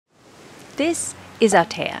This is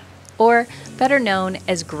Aotea, or better known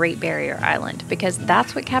as Great Barrier Island, because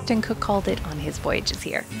that's what Captain Cook called it on his voyages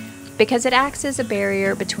here, because it acts as a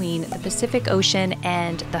barrier between the Pacific Ocean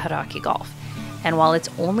and the Hauraki Gulf. And while it's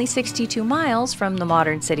only 62 miles from the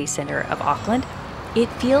modern city center of Auckland, it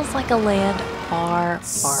feels like a land far,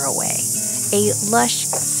 far away. A lush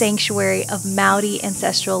sanctuary of Maori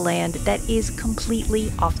ancestral land that is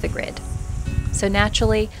completely off the grid. So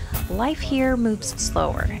naturally, life here moves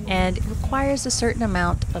slower and it requires a certain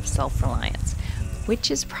amount of self-reliance, which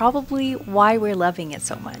is probably why we're loving it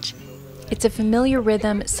so much. It's a familiar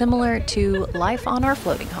rhythm similar to life on our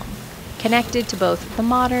floating home, connected to both the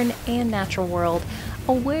modern and natural world,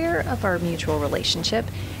 aware of our mutual relationship,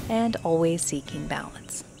 and always seeking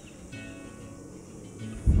balance.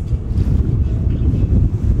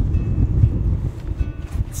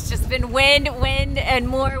 It's just been wind, wind, and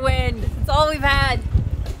more wind. That's all we've had.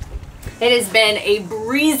 It has been a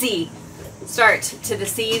breezy start to the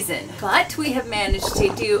season, but we have managed to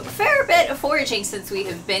do a fair bit of foraging since we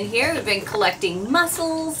have been here. We've been collecting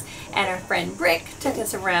mussels, and our friend Brick took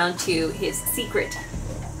us around to his secret.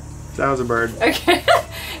 That was a bird. Okay.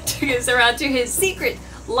 Took us around to his secret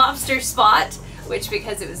lobster spot, which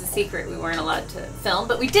because it was a secret we weren't allowed to film,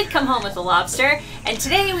 but we did come home with a lobster, and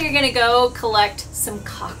today we're going to go collect some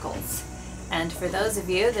cockles. And for those of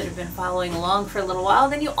you that have been following along for a little while,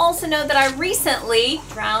 then you also know that I recently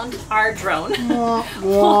drowned our drone. But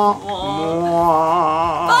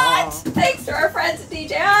thanks to our friends at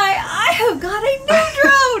DJI, I have got a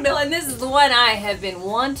new drone! And this is the one I have been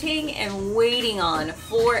wanting and waiting on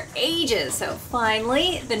for ages. So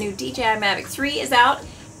finally, the new DJI Mavic 3 is out,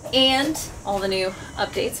 and all the new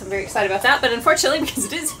updates. I'm very excited about that, but unfortunately, because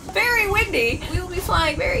it is very windy, we will be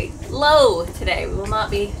flying very low today. We will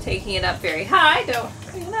not be taking it up very high. Don't,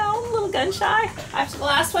 you know, a little gun shy after the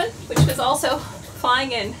last one, which was also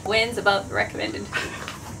flying in winds above the recommended.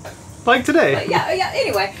 Like today. But yeah,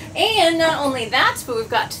 anyway. And not only that, but we've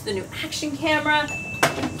got the new action camera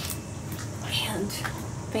and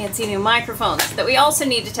fancy new microphones that we also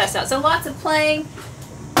need to test out. So lots of playing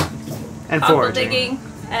and cockle foraging. Digging.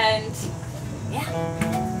 And yeah,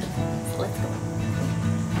 so let's go.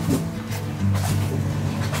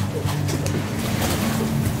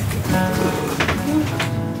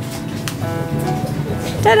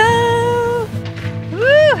 Ta-da!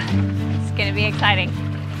 Woo! It's gonna be exciting.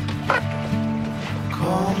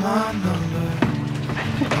 Call my number,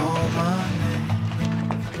 call my name.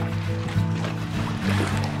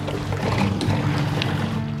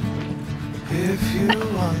 If you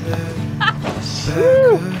wonder.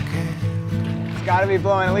 It's got to be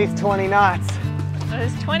blowing at least 20 knots. It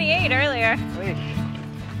was 28 earlier.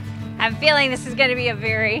 I'm feeling this is going to be a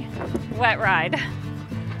very wet ride.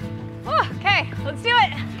 Oh, okay, let's do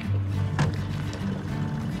it.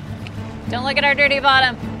 Don't look at our dirty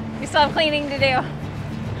bottom. We still have cleaning to do.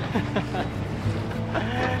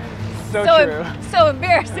 So true. So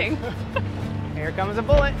embarrassing. Here comes a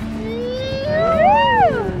bullet. Woo!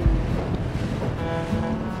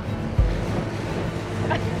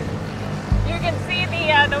 You can see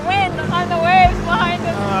the wind on the waves behind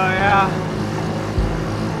us. Oh yeah.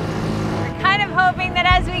 We're kind of hoping that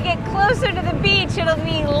as we get closer to the beach, it'll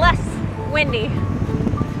be less windy.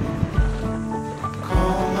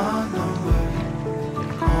 Call my number,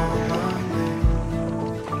 call my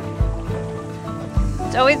name.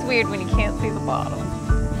 It's always weird when you can't see the bottom.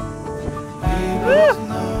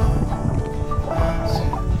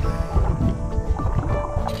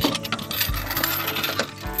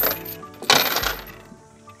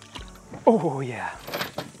 Oh yeah.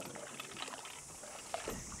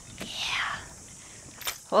 Yeah.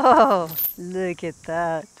 Whoa, look at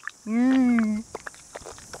that.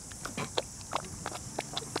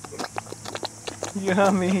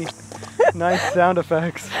 Yummy. Nice sound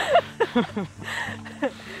effects.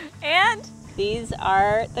 And these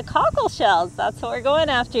are the cockle shells. That's what we're going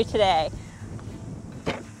after today.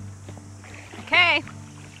 Okay.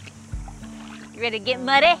 You ready to get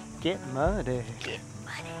muddy? Get muddy.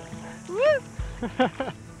 Woo.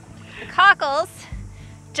 The cockles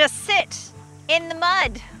just sit in the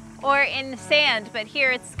mud or in the sand, but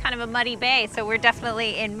here it's kind of a muddy bay, so we're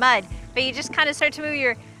definitely in mud. But you just kind of start to move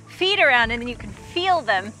your feet around and then you can feel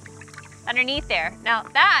them underneath there. Now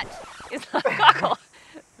that is not a cockle,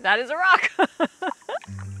 that is a rock.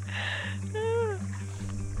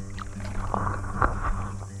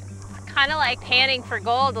 It's kind of like panning for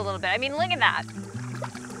gold a little bit. I mean, look at that.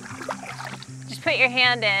 Just put your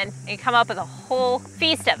hand in and you come up with a whole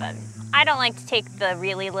feast of them. I don't like to take the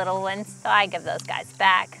really little ones, so I give those guys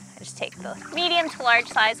back. I just take the medium to large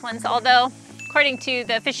size ones, although according to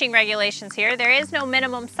the fishing regulations here, there is no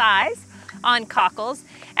minimum size on cockles,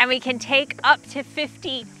 and we can take up to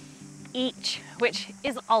 50 each, which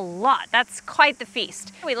is a lot. That's quite the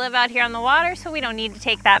feast. We live out here on the water, so we don't need to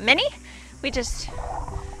take that many. We just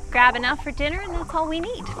grab enough for dinner, and that's all we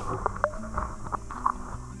need.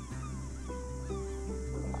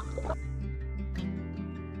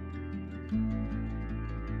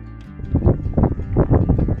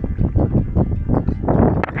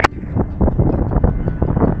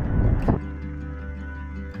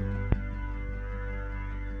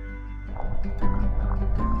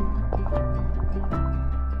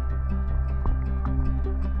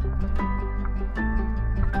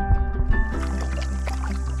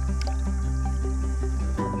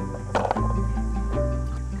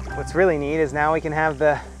 What's really neat is now we can have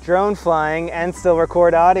the drone flying and still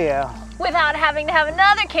record audio. Without having to have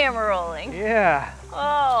another camera rolling. Yeah.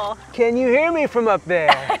 Oh. Can you hear me from up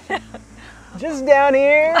there? Just down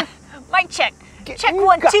here. Mic check. Check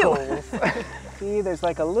 1, 2. See, there's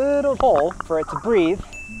like a little hole for it to breathe.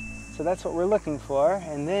 So that's what we're looking for.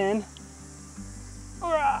 And then,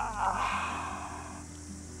 look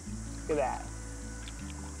at that.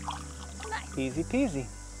 Nice. Easy peasy.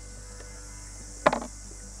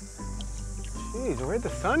 Jeez, where'd the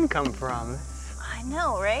sun come from? I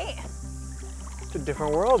know, right? It's a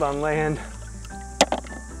different world on land.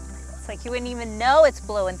 It's like you wouldn't even know it's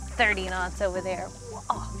blowing 30 knots over there.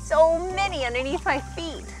 Oh, so many underneath my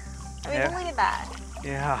feet. I mean, Yeah. look at that.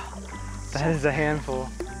 Yeah, that is a handful.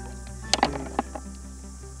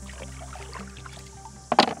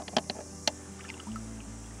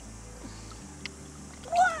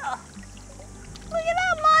 Whoa! Look at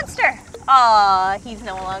that monster. Oh, he's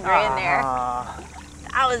no longer in there.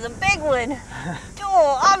 That was a big one.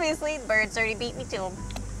 Oh, obviously, the birds already beat me to him.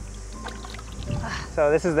 So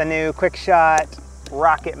this is the new quick shot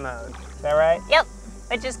rocket mode. Is that right? Yep,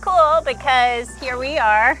 which is cool because here we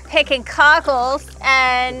are picking cockles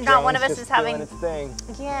and not one of us Drone's is just having. doing its thing.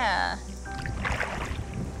 Yeah.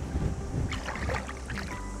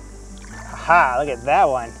 Aha, look at that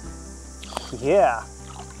one. Yeah.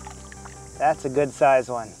 That's a good size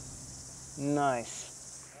one.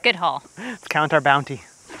 Nice. Good haul. Let's count our bounty.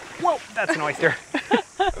 Whoa, that's an oyster.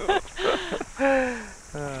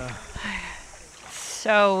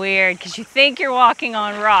 So weird because you think you're walking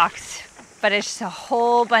on rocks, but it's just a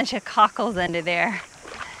whole bunch of cockles under there.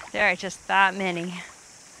 There are just that many,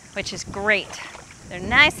 which is great. They're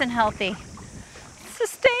nice and healthy.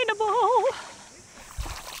 Sustainable.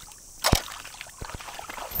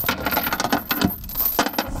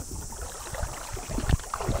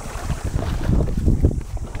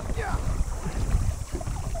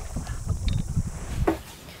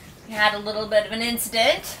 We had a little bit of an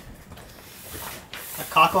incident. A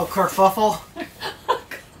cockle kerfuffle.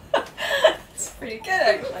 It's pretty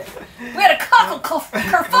good, actually. We had a cockle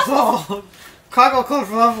kerfuffle. Cockle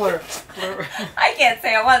kerfuffler. I can't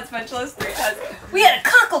say it once, much less 3 times. We had a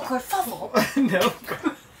cockle kerfuffle. No.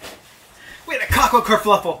 We had a cockle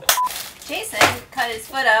kerfluffle. Jason cut his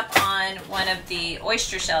foot up on one of the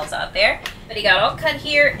oyster shells out there, but he got all cut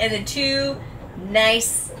here and then 2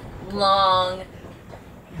 nice long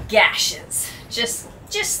gashes. Just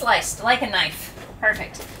sliced like a knife.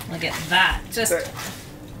 Perfect. Look at that. Just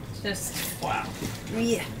wow.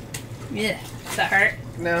 Yeah. Does that hurt?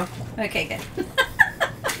 No. Okay, good.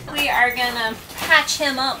 We are gonna patch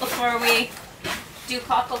him up before we do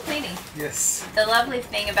cockle cleaning. Yes. The lovely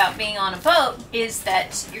thing about being on a boat is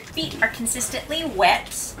that your feet are consistently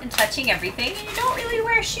wet and touching everything, and you don't really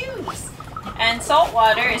wear shoes. And salt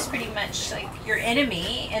water is pretty much like your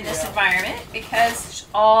enemy in this environment because there's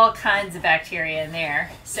all kinds of bacteria in there.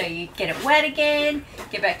 So you get it wet again,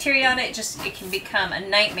 get bacteria on it, it can become a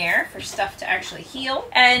nightmare for stuff to actually heal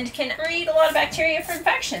and can breed a lot of bacteria for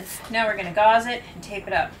infections. Now we're gonna gauze it and tape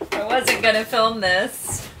it up. I wasn't gonna film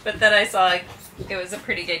this, but then I saw it was a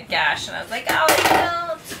pretty good gash and I was like,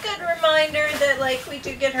 oh, it's a good reminder that like we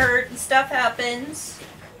do get hurt and stuff happens.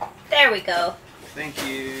 There we go. Thank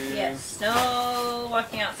you. Yes, no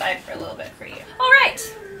walking outside for a little bit for you. All right.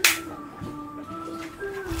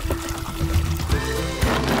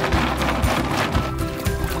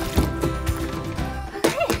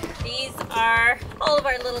 Okay. These are all of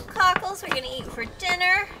our little cockles we're going to eat for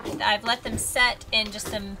dinner. I've let them set in just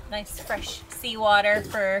some nice fresh seawater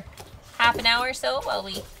for half an hour or so while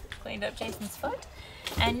we cleaned up Jason's foot.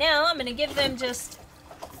 And now I'm going to give them just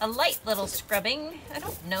a light little scrubbing. I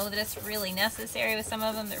don't know that it's really necessary with some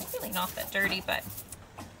of them. They're really not that dirty, but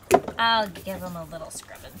I'll give them a little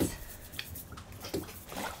scrubbing.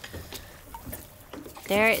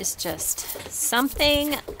 There is just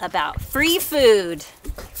something about free food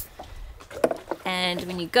And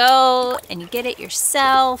when you go and you get it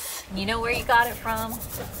yourself, you know where you got it from.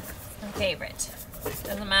 My favorite.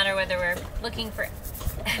 Doesn't matter whether we're looking for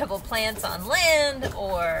edible plants on land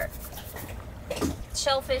or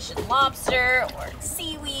shellfish and lobster or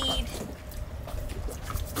seaweed.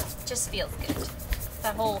 Just feels good.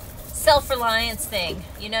 That whole self-reliance thing.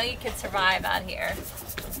 You know you can survive out here.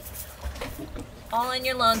 All in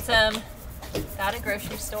your lonesome. Got a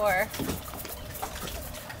grocery store.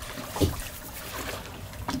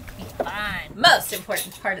 Be fine. Most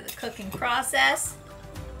important part of the cooking process.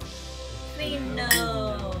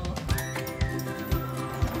 Vino.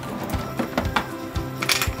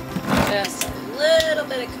 Just a little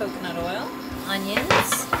bit of coconut oil.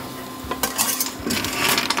 Onions.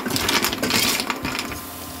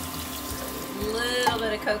 Little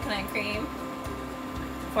bit of coconut cream.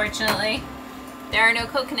 Fortunately, there are no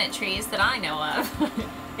coconut trees that I know of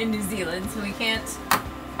in New Zealand, so we can't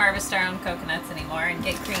harvest our own coconuts anymore and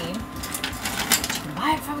get cream.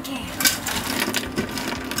 Buy it from a can.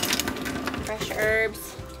 Fresh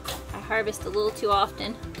herbs. I harvest a little too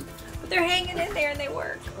often, but they're hanging in there and they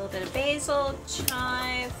work. A little bit of basil,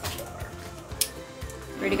 chive.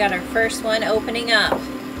 Already got our first one opening up.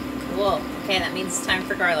 Cool. Okay, that means it's time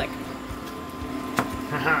for garlic.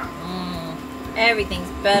 Everything's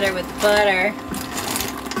better with butter.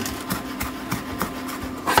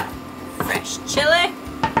 Fresh chili.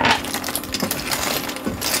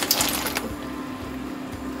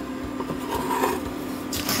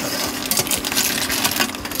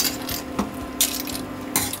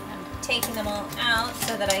 I'm taking them all out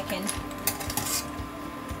so that I can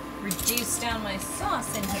reduce down my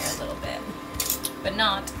sauce in here a little bit, but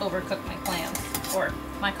not overcook my clams or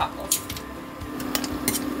my cockles.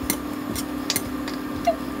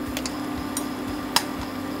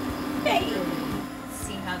 Hey!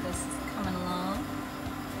 See how this is coming along.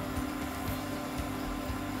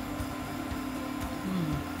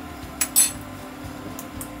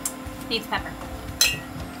 Needs pepper.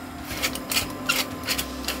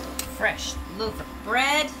 Fresh loaf of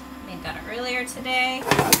bread. Made that earlier today.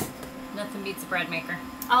 Nothing beats a bread maker.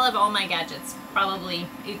 I'll have all my gadgets, probably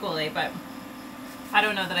equally, but I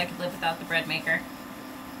don't know that I could live without the bread maker.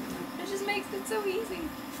 It just makes it so easy.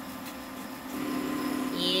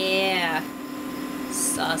 Yeah,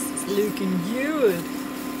 sauce is looking good.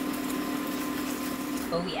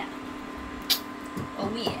 Oh yeah.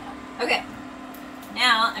 Oh yeah. Okay,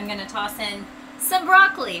 now I'm gonna toss in some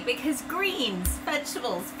broccoli because greens,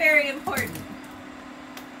 vegetables, very important.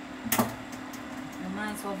 I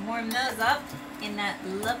might as well warm those up in that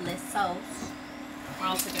lovely sauce. We're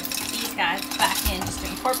also gonna put these guys back in just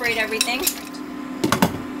to incorporate everything.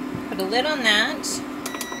 Put a lid on that.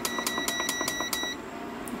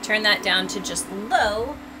 Turn that down to just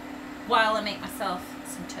low while I make myself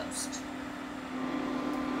some toast.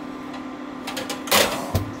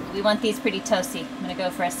 We want these pretty toasty. I'm gonna go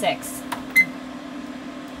for a 6.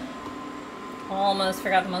 Almost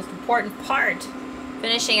forgot the most important part.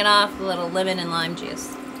 Finishing it off with a little lemon and lime juice.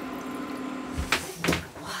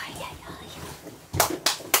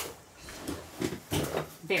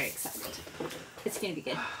 Very excited. It's gonna be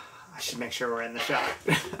good. I should make sure we're in the shot.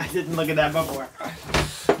 I didn't look at that before.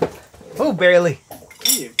 Oh, barely.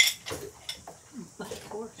 Ew. Of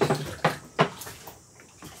course. Come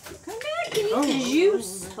back and eat the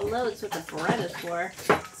juice. Hello, it's what the bread is for.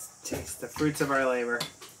 Let's taste the fruits of our labor.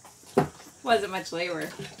 Wasn't much labor.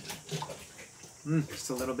 Just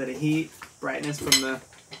a little bit of heat, brightness from the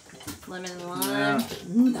Lemon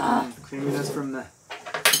and lime. creaminess from the.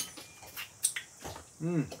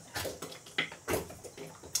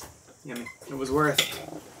 Yummy. It was worth.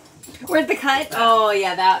 Worth the cut? Oh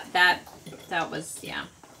yeah, that was yeah.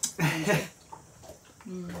 If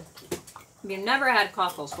you've never had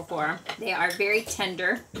cockles before, they are very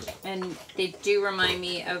tender and they do remind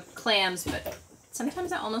me of clams, but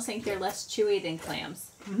sometimes I almost think they're less chewy than clams.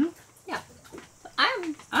 Yeah,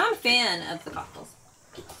 I'm a fan of the cockles.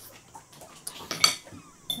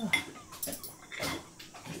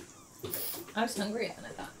 I was hungrier than I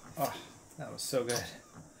thought. Oh, that was so good.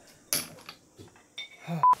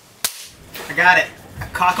 I got it. A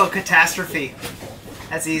cockle catastrophe.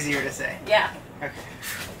 That's easier to say. Yeah. Okay.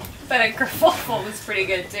 But a kerfluffle was pretty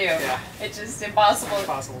good too. Yeah. It's just impossible.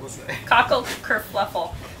 Impossible to say. Cockle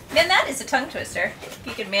kerfluffle. Then that is a tongue twister. If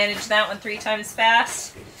you can manage that one 3 times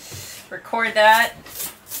fast, record that,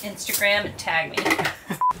 Instagram, and tag me. Did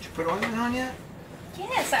you put onion on yet?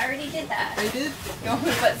 Yes, I already did that. I did? You want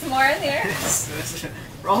me to put some more in there?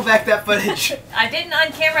 Roll back that footage. I didn't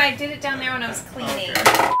on camera. I did it down there when I was cleaning. Okay.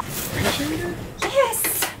 Are you sure you did?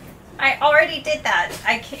 Yes. I already did that.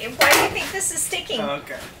 Why do you think this is sticking? Oh,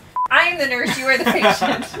 okay. I am the nurse, you are the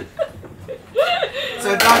patient.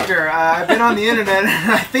 So, doctor, I've been on the internet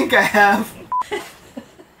and I think I have...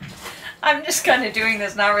 I'm just kind of doing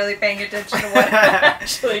this, not really paying attention to what I'm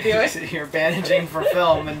actually doing. You're bandaging for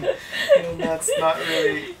film, and that's not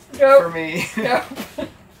really for me. Nope.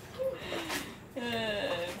 Did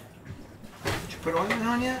you put ointment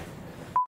on yet?